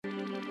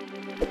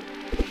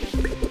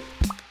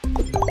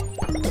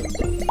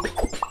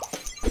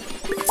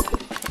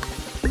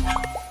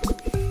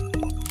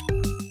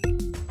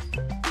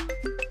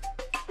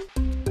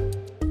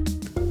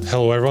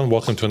Hello, everyone.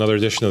 Welcome to another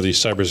edition of the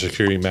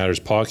Cybersecurity Matters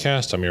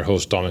podcast. I'm your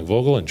host, Dominic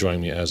Vogel, and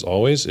joining me, as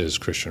always, is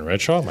Christian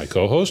Redshaw, my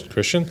co-host.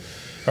 Christian,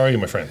 how are you,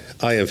 my friend?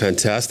 I am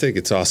fantastic.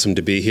 It's awesome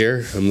to be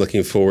here. I'm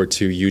looking forward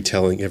to you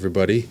telling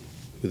everybody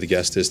who the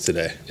guest is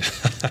today.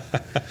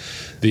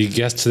 The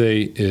guest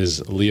today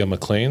is Leah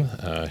McLean.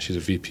 She's a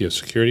VP of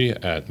Security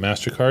at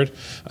MasterCard.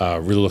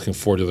 Really looking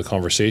forward to the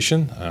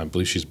conversation. I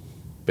believe she's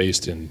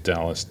based in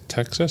Dallas,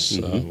 Texas.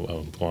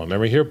 Going on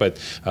memory here, but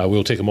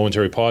we'll take a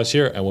momentary pause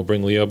here and we'll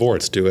bring Leah aboard.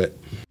 Let's do it.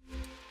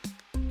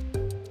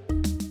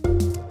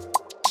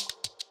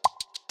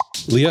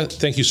 Leah,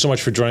 thank you so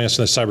much for joining us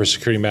on the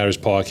Cybersecurity Matters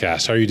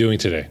podcast. How are you doing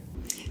today?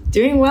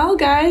 Doing well,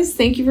 guys.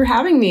 Thank you for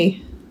having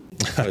me.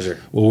 Pleasure.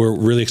 Well, we're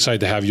really excited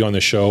to have you on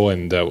the show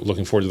and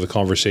looking forward to the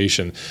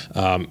conversation.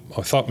 I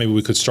thought maybe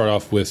we could start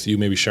off with you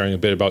maybe sharing a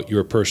bit about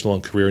your personal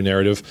and career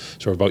narrative,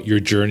 sort of about your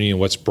journey and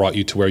what's brought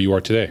you to where you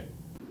are today.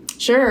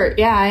 Sure.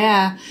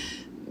 Yeah.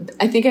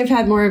 I think I've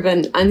had more of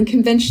an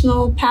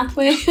unconventional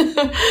pathway.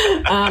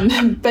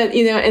 But,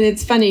 and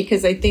it's funny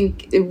because I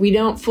think we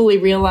don't fully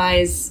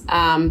realize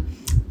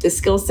the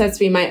skill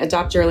sets we might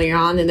adopt earlier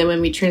on. And then when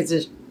we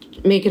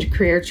make a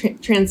career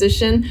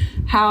transition,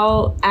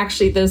 how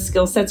actually those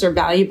skill sets are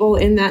valuable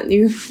in that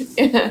new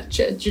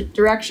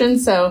direction.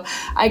 So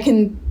I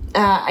can,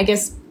 I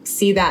guess,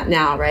 see that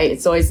now, right?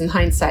 It's always in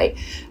hindsight.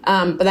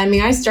 But I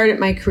mean, I started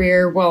my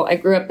career, I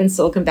grew up in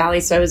Silicon Valley,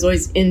 so I was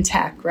always in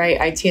tech,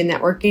 right? IT and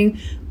networking.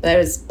 But I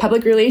was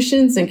public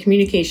relations and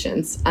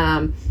communications.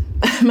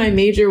 My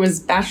major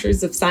was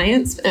Bachelor's of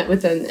Science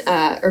with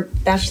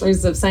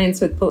Bachelor's of Science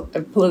with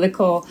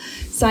Political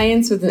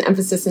Science with an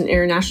emphasis in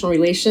international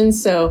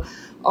relations. So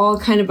all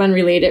kind of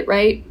unrelated,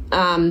 right?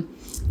 And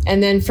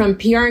then from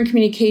PR and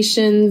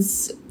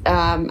communications,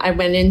 I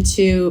went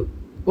into,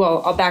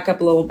 I'll back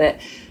up a little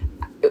bit.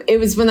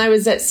 It was when I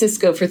was at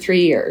Cisco for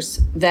 3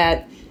 years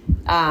that,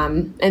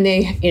 and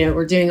they,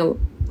 were doing a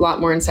lot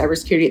more in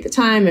cybersecurity at the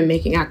time and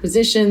making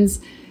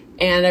acquisitions.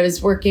 And I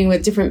was working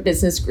with different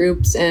business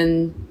groups,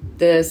 and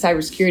the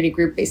cybersecurity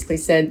group basically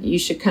said, you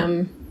should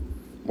come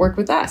work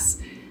with us.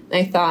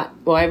 And I thought,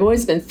 I've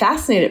always been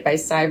fascinated by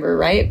cyber,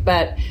 right?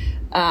 But,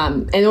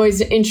 and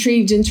always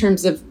intrigued in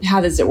terms of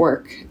how does it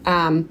work?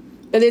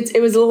 But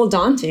it was a little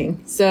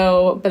daunting.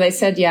 But I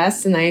said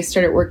yes, and I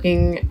started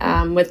working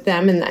with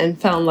them and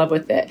fell in love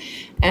with it.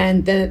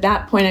 And then at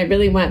that point, I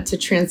really went to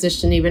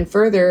transition even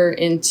further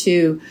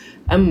into,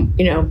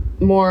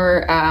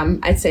 more,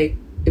 I'd say,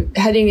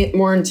 heading it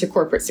more into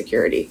corporate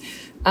security.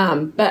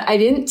 But I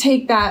didn't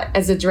take that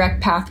as a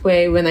direct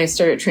pathway when I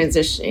started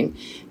transitioning.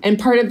 And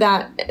part of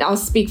that, I'll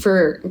speak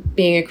for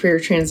being a career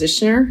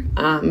transitioner.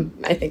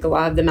 I think a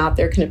lot of them out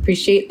there can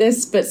appreciate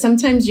this, but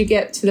sometimes you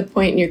get to the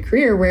point in your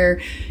career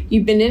where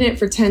you've been in it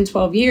for 10,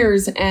 12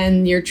 years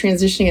and you're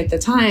transitioning at the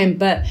time,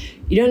 but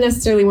you don't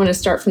necessarily want to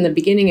start from the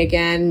beginning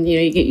again.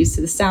 You get used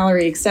to the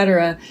salary, et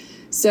cetera.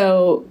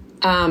 So,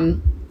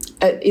 I've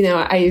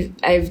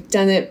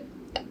done it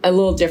a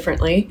little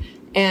differently.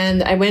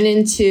 And I went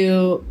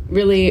into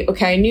really,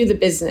 I knew the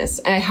business.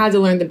 I had to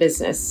learn the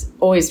business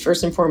always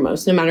first and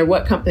foremost, no matter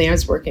what company I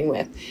was working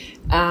with,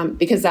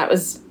 because that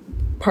was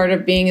part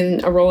of being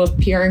in a role of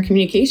PR and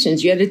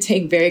communications. You had to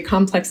take very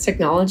complex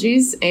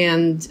technologies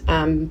and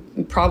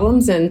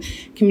problems and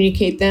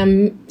communicate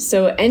them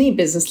so any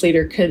business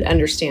leader could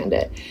understand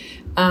it.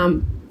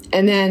 And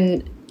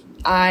then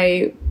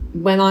I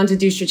went on to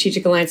do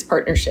strategic alliance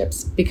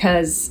partnerships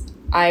because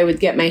I would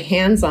get my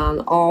hands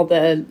on all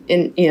the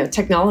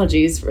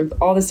technologies,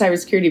 all the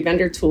cybersecurity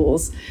vendor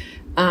tools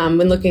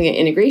when looking at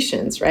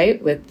integrations,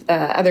 right, with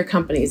other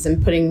companies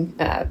and putting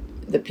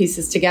the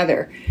pieces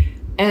together.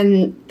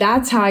 And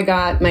that's how I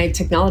got my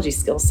technology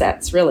skill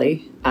sets,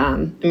 really.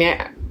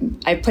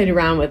 I played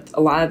around with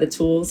a lot of the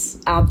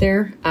tools out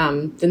there.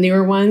 The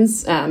newer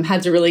ones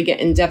had to really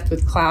get in depth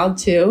with cloud,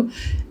 too.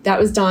 That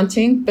was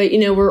daunting. But,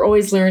 we're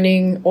always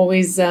learning,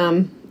 always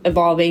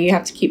evolving. You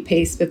have to keep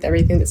pace with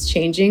everything that's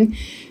changing.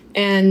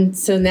 And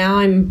so now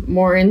I'm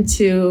more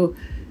into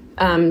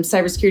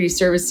cybersecurity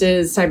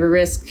services, cyber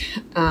risk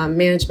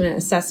management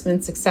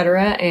assessments, et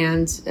cetera.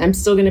 And I'm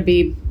still going to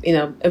be,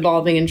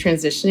 evolving and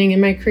transitioning in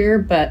my career.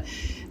 But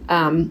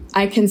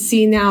I can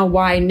see now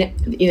why,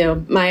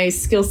 my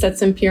skill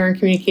sets in PR and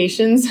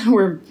communications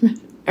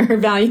are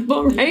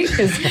valuable, right?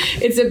 Because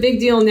it's a big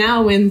deal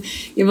now when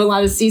you have a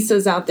lot of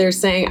CISOs out there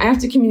saying, I have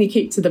to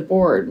communicate to the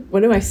board.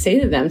 What do I say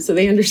to them so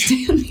they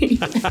understand me?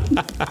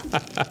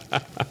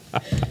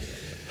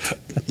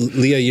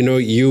 Leah,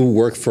 you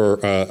work for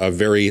a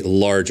very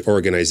large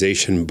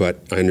organization,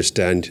 but I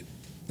understand,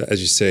 as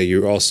you say,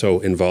 you're also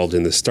involved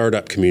in the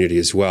startup community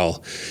as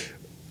well.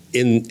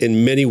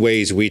 In many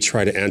ways, we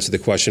try to answer the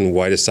question,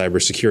 why does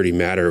cybersecurity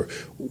matter?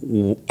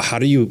 How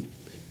do you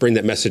bring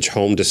that message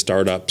home to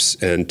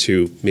startups and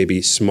to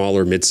maybe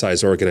smaller,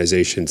 mid-sized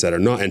organizations that are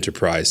not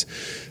enterprise?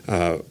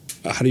 How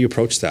do you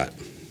approach that?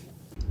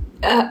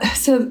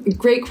 So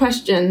great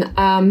question.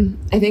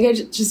 I think I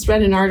just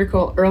read an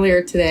article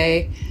earlier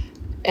today,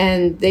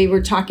 and they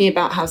were talking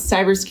about how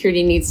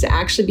cybersecurity needs to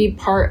actually be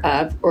part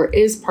of, or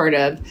is part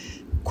of,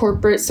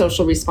 corporate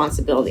social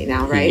responsibility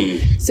now, right?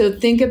 So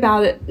think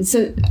about it.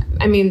 So,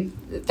 I mean,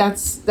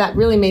 that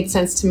really made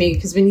sense to me,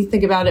 because when you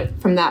think about it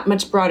from that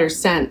much broader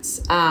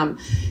sense,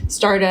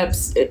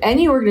 startups,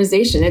 any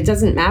organization, it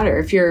doesn't matter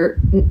if you're,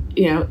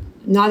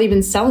 not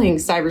even selling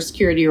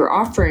cybersecurity or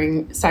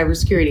offering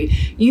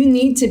cybersecurity, you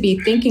need to be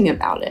thinking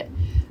about it.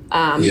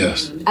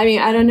 Yes. I mean,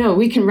 I don't know.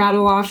 We can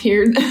rattle off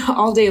here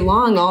all day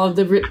long, all of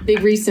the big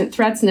recent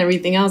threats and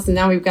everything else. And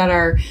now we've got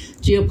our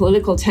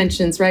geopolitical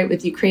tensions, right,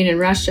 with Ukraine and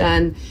Russia.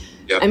 And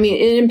I mean,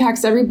 it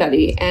impacts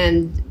everybody.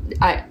 And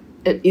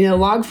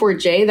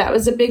Log4j, that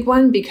was a big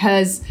one,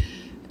 because,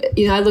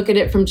 I look at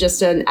it from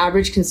just an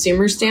average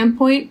consumer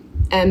standpoint.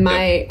 And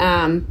my,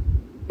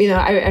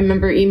 I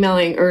remember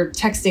emailing or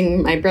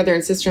texting my brother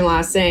and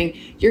sister-in-law saying,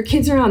 your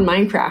kids are on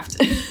Minecraft.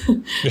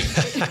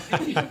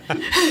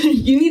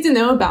 You need to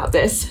know about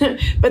this.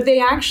 But they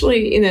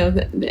actually,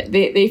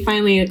 they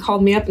finally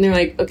called me up and they're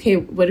like, okay,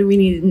 what do we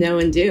need to know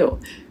and do?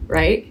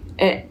 Right.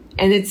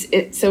 And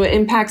so it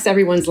impacts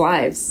everyone's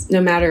lives,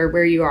 no matter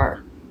where you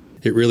are.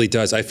 It really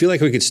does. I feel like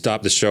we could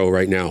stop the show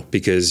right now,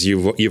 because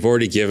you've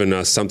already given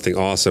us something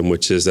awesome,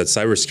 which is that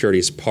cybersecurity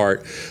is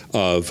part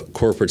of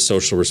corporate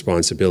social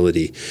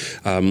responsibility.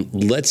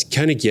 Let's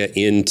kind of get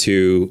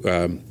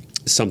into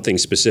something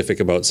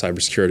specific about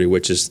cybersecurity,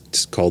 which is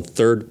called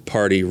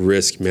third-party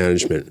risk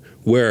management,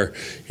 where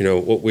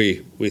what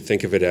we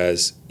think of it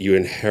as, you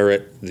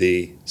inherit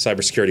the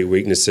cybersecurity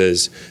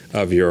weaknesses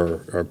of your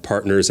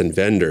partners and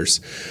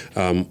vendors.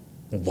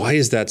 Why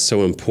is that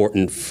so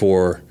important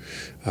for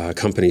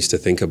companies to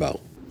think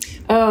about?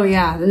 Oh,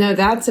 yeah. No,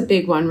 that's a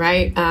big one,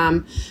 right?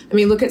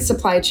 Look at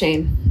supply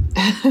chain.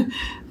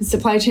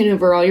 Supply chain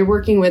overall, you're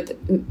working with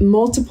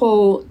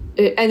multiple,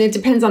 and it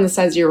depends on the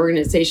size of your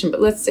organization, but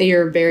let's say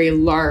you're a very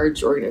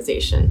large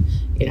organization,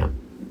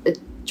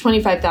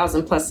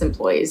 25,000 plus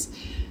employees.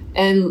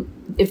 And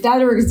if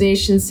that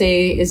organization,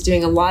 say, is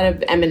doing a lot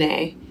of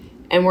M&A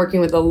and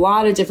working with a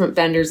lot of different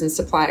vendors and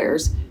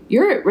suppliers,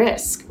 you're at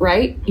risk,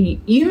 right?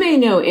 You may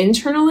know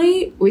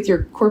internally with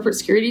your corporate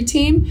security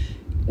team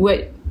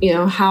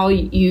how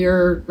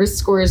your risk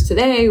score is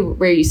today,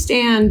 where you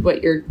stand,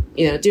 what you're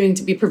doing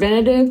to be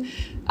preventative.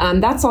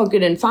 That's all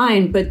good and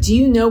fine, but do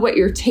you know what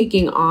you're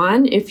taking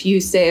on if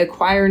you, say,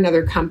 acquire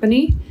another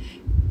company?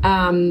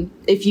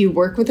 If you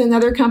work with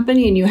another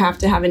company and you have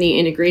to have any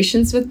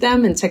integrations with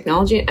them and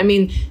technology,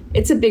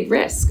 it's a big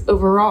risk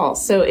overall.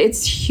 So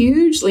it's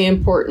hugely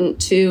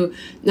important to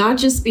not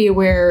just be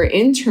aware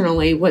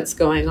internally what's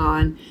going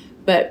on,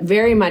 but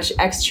very much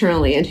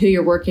externally and who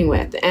you're working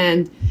with.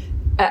 And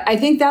I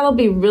think that'll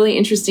be really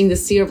interesting to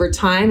see over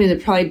time. And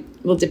it probably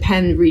will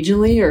depend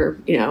regionally or,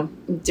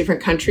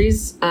 different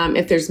countries.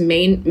 If there's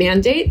main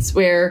mandates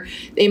where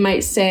they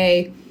might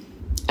say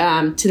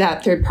to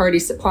that third party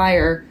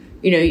supplier,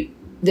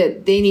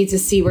 that they need to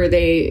see where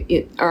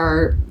they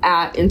are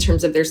at in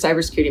terms of their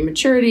cybersecurity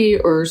maturity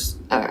or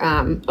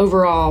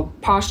overall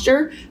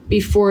posture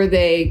before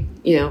they,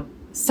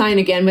 sign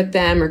again with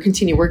them or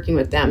continue working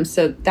with them.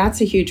 So that's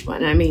a huge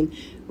one.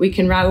 We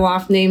can rattle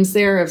off names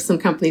there of some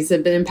companies that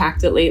have been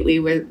impacted lately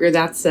where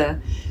that's a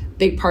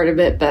big part of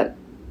it, but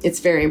it's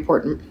very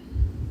important.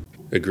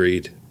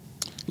 Agreed.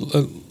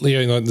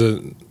 Leah,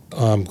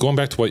 going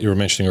back to what you were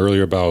mentioning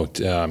earlier about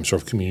sort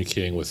of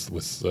communicating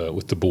with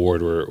the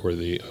board or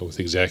with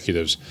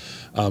executives,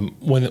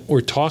 when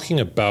we're talking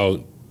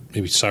about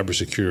maybe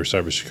cybersecurity or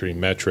cybersecurity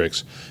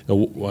metrics,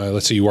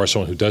 let's say you are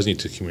someone who does need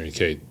to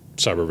communicate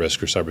cyber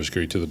risk or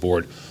cybersecurity to the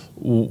board,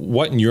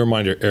 what in your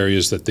mind are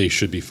areas that they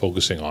should be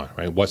focusing on,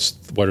 right?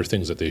 What are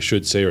things that they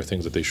should say or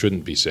things that they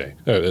shouldn't be saying?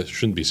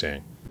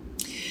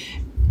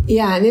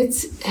 Yeah, and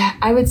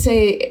I would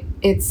say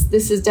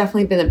this has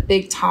definitely been a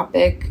big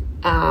topic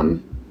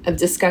of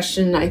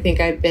discussion. I think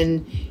I've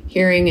been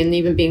hearing and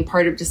even being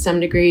part of to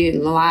some degree in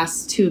the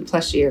last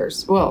 2+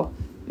 years. Well,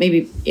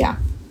 maybe, yeah.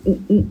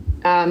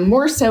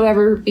 More so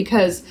ever,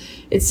 because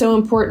it's so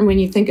important when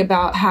you think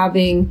about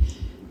having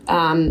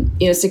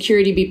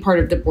security be part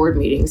of the board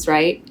meetings,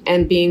 right?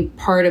 And being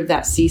part of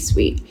that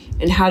C-suite.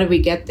 And how do we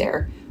get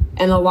there?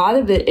 And a lot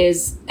of it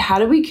is, how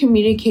do we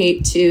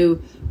communicate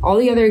to all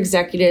the other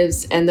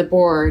executives and the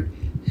board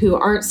who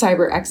aren't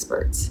cyber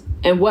experts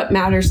and what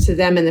matters to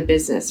them in the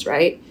business,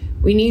 right?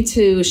 We need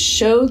to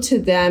show to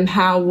them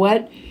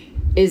what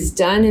is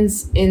done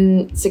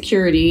in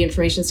security,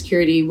 information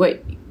security,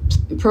 what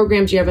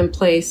programs you have in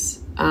place,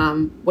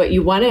 what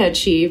you want to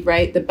achieve,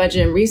 right? The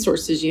budget and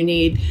resources you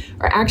need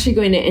are actually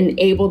going to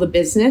enable the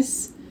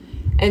business.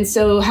 And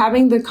so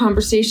having the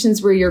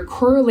conversations where you're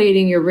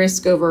correlating your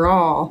risk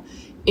overall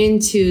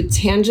into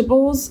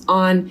tangibles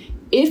on,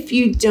 if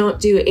you don't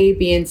do A,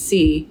 B, and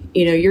C,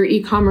 your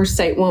e-commerce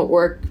site won't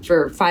work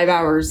for 5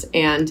 hours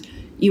and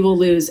you will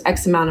lose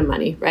X amount of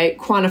money, right?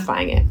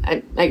 Quantifying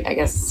it. I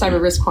guess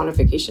cyber risk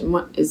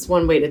quantification is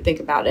one way to think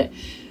about it.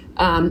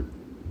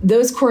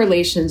 Those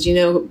correlations,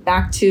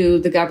 back to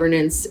the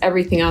governance,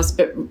 everything else,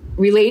 but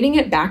relating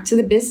it back to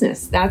the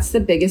business, that's the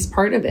biggest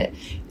part of it.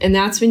 And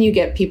that's when you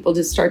get people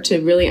to start to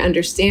really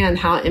understand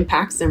how it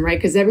impacts them, right?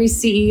 Because every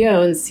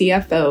CEO and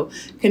CFO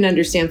can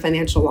understand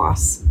financial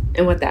loss,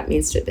 and what that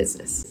means to a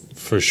business.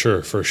 For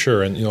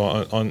sure. And,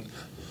 on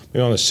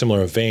a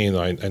similar vein,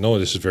 I know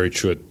this is very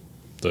true at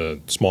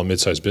the small and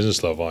mid-sized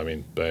business level. I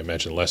mean, I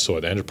imagine less so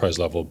at enterprise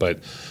level, but,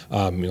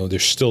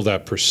 there's still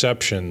that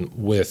perception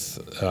with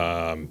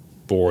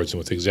boards and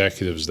with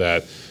executives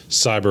that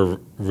cyber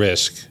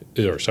risk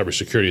or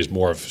cybersecurity is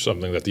more of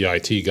something that the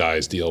IT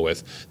guys deal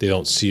with. They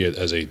don't see it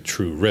as a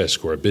true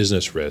risk or a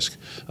business risk.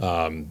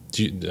 What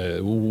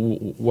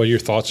are your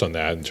thoughts on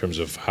that in terms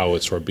of how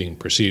it's sort of being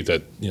perceived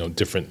at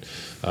different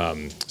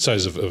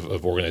sizes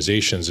of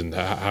organizations, and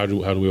how do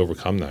we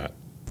overcome that?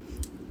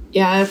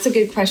 Yeah, that's a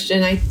good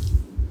question.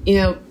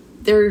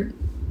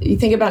 You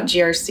think about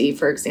GRC,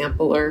 for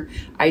example, or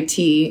IT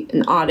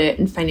and audit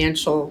and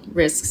financial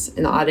risks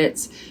and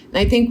audits. And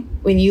I think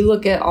when you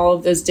look at all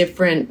of those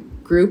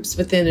different groups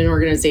within an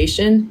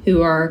organization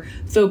who are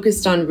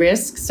focused on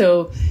risk,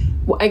 so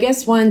I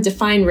guess one,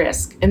 define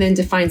risk and then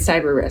define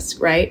cyber risk,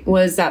 right?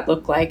 What does that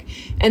look like?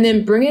 And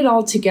then bring it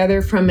all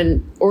together from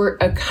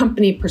a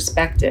company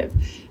perspective.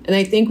 And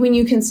I think when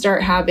you can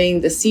start having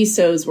the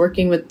CISOs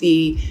working with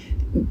the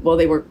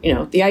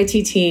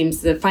IT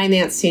teams, the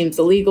finance teams,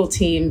 the legal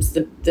teams,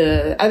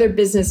 the other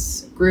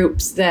business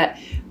groups that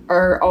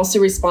are also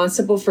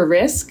responsible for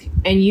risk,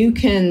 and you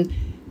can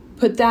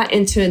put that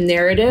into a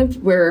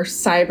narrative where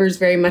cyber is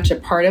very much a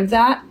part of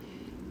that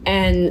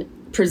and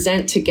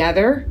present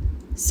together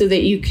so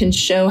that you can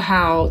show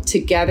how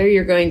together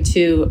you're going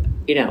to,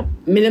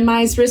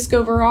 minimize risk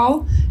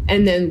overall,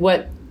 and then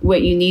what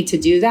you need to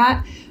do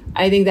that.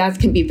 I think that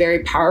can be very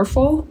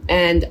powerful,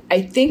 and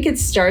I think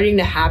it's starting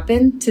to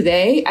happen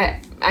today.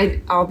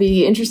 I'll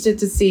be interested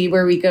to see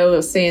where we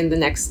go, say, in the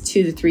next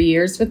 2 to 3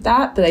 years with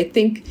that, but I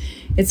think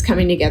it's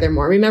coming together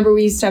more. Remember,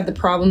 we used to have the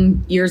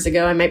problem years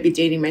ago. I might be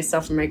dating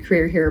myself in my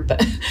career here,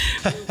 but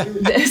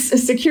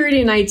security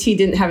and IT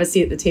didn't have a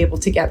seat at the table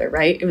together,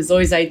 right? It was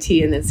always IT,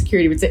 and then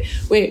security would say,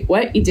 wait,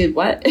 what? You did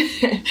what?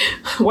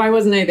 Why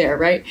wasn't I there,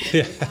 right?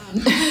 Yeah.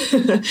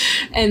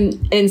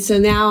 And so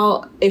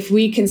now if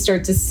we can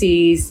start to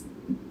see,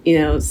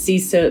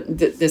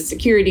 CISO, the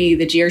security,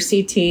 the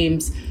GRC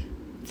teams,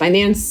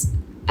 finance,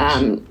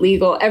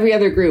 legal, every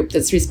other group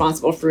that's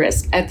responsible for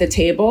risk at the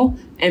table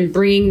and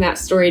bringing that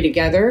story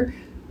together,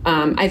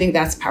 I think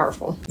that's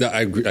powerful.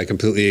 I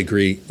completely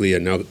agree, Leah.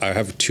 Now, I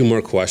have 2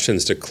 more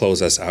questions to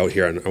close us out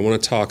here, and I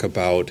want to talk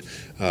about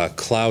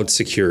cloud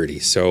security.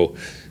 So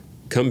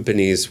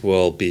companies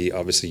will be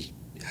obviously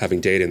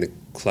having data in the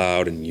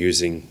cloud and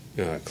using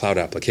cloud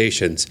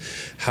applications.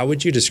 How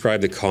would you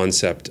describe the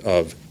concept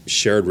of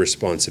shared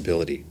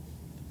responsibility?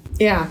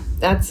 Yeah,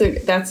 that's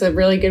a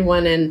really good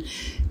one, and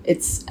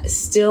it's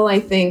still, I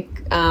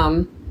think,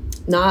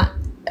 not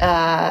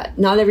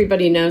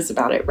everybody knows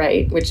about it,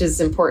 right? Which is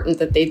important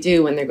that they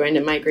do when they're going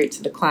to migrate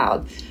to the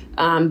cloud.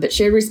 But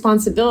shared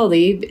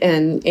responsibility,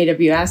 and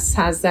AWS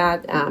has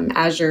that,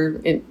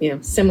 Azure,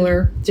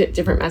 similar,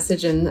 different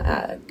message,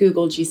 and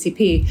Google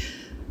GCP,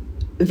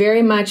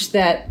 very much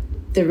that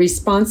the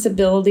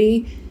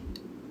responsibility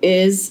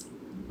is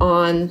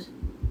on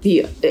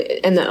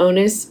and the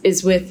onus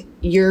is with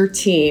your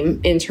team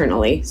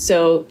internally.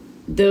 So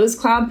those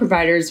cloud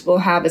providers will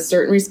have a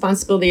certain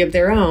responsibility of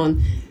their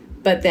own,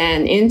 but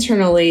then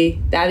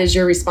internally, that is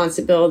your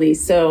responsibility.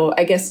 So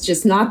I guess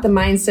just not the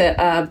mindset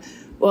of,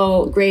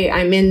 well, great,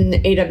 I'm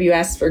in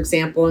AWS, for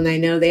example, and I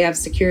know they have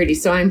security,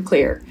 so I'm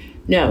clear.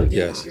 No,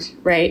 yes,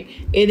 right.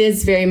 It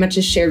is very much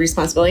a shared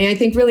responsibility. And I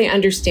think really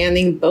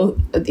understanding both,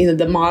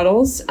 the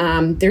models.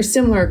 They're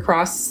similar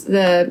across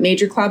the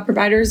major cloud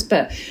providers,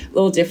 but a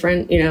little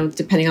different,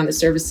 depending on the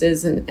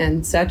services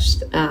and such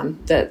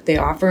that they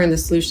offer and the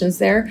solutions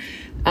there.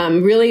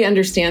 Really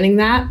understanding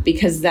that,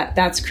 because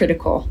that's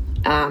critical.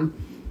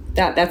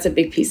 That's a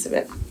big piece of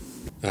it.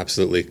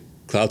 Absolutely.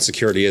 Cloud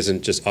security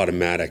isn't just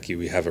automatic.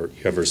 You have a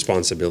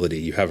responsibility.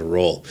 You have a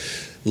role.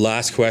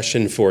 Last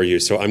question for you.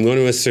 So I'm going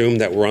to assume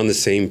that we're on the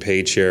same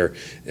page here,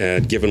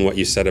 given what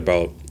you said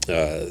about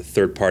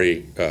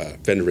third-party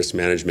vendor risk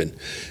management,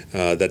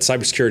 that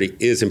cybersecurity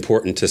is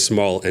important to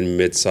small and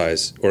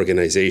mid-sized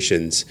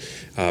organizations.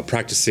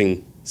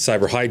 Practicing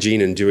cyber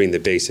hygiene and doing the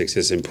basics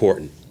is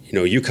important.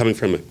 You coming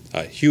from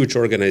a huge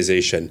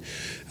organization,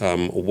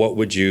 what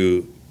would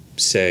you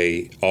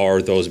say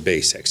are those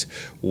basics?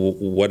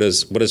 What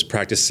does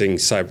practicing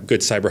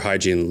good cyber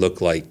hygiene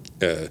look like,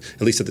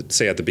 at least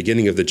at the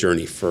beginning of the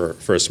journey for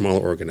a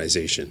smaller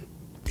organization?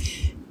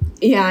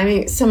 Yeah, I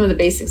mean, some of the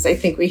basics I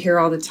think we hear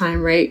all the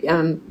time, right?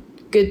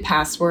 Good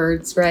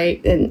passwords,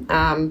 right?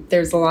 And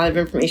there's a lot of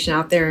information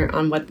out there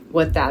on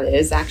what that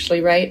is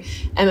actually, right?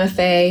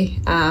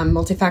 MFA,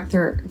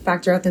 multi-factor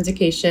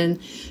authentication,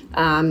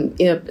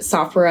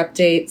 software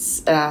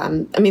updates.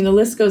 The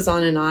list goes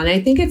on and on.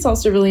 I think it's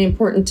also really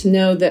important to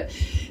know that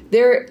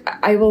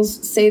I will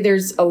say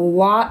there's a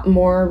lot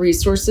more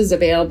resources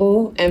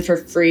available and for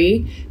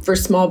free for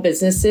small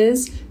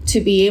businesses to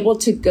be able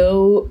to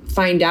go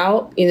find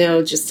out,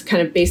 just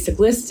kind of basic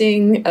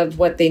listing of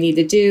what they need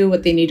to do,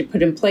 what they need to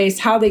put in place,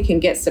 how they can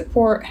get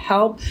support,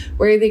 help,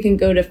 where they can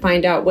go to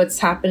find out what's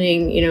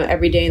happening,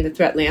 every day in the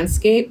threat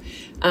landscape.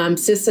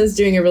 CISA is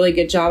doing a really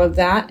good job of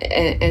that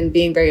and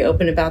being very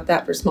open about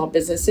that for small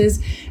businesses.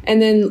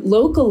 And then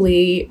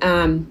locally,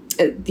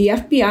 the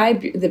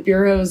FBI, the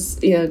bureaus,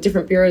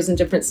 different bureaus in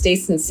different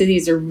states and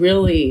cities are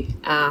really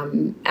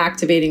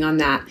activating on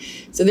that.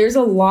 So there's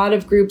a lot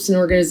of groups and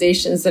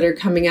organizations that are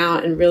coming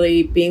out and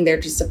really being there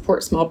to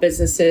support small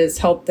businesses,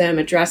 help them,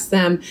 address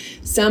them.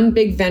 Some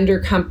big vendor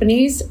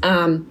companies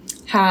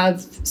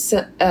have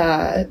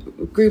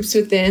groups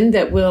within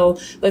that will,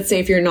 let's say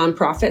if you're a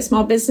nonprofit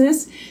small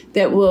business,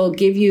 that will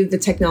give you the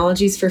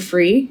technologies for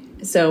free.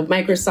 So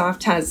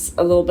Microsoft has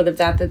a little bit of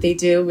that they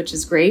do, which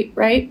is great,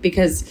 right?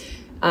 Because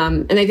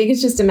and I think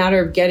it's just a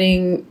matter of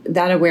getting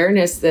that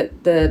awareness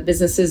that the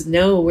businesses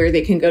know where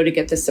they can go to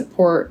get the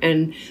support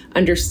and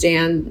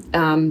understand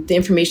the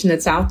information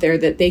that's out there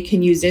that they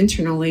can use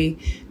internally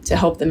to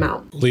help them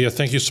out. Leah,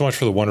 thank you so much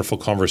for the wonderful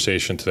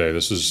conversation today.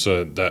 This is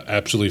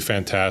absolutely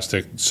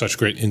fantastic. Such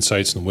great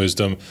insights and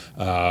wisdom.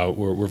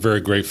 We're very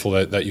grateful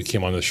that you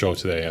came on the show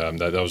today.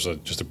 That was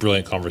just a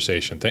brilliant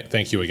conversation.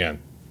 Thank you again.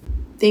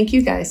 Thank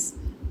you, guys.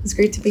 It's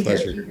great to be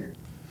Pleasure. here.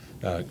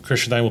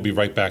 Christian and I will be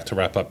right back to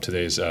wrap up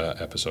today's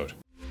episode.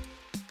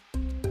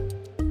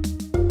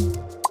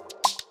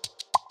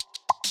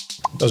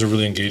 That was a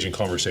really engaging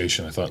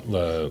conversation. I thought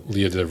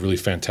Leah did a really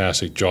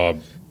fantastic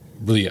job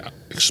really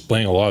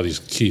explaining a lot of these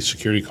key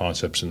security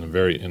concepts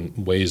in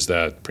ways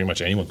that pretty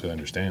much anyone could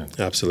understand.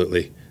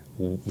 Absolutely.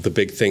 The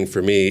big thing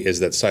for me is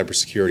that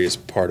cybersecurity is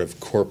part of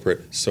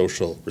corporate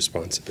social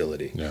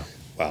responsibility. Yeah.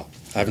 Wow.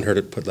 I haven't heard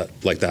it put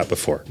like that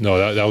before.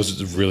 No, that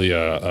was really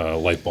a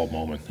light bulb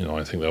moment.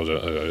 I think that was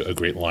a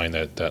great line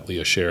that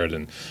Leah shared,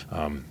 and I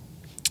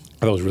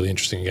thought it was really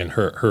interesting. Again,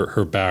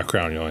 her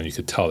background, and you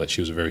could tell that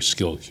she was a very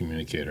skilled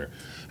communicator,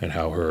 and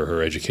how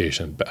her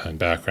education and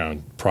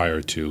background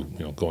prior to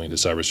going into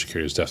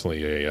cybersecurity is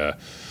definitely a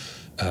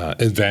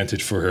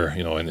advantage for her,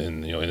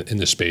 in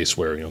the space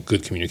where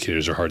good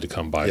communicators are hard to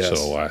come by. Yes.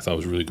 So I thought it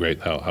was really great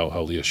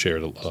how Leah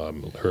shared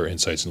her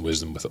insights and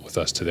wisdom with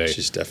us today.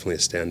 She's definitely a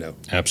standout.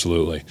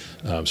 Absolutely.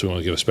 So we want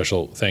to give a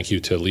special thank you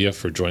to Leah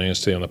for joining us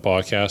today on the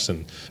podcast,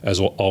 and as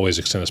always,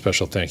 extend a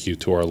special thank you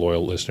to our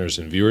loyal listeners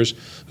and viewers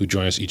who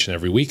join us each and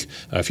every week.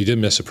 If you did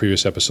miss a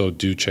previous episode,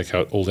 do check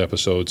out old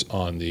episodes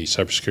on the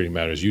Cybersecurity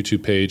Matters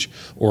YouTube page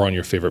or on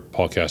your favorite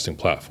podcasting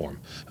platform.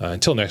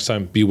 Until next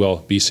time, be well,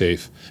 be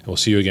safe, and we'll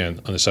see you again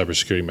on the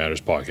Cybersecurity Matters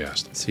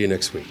podcast. See you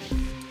next week.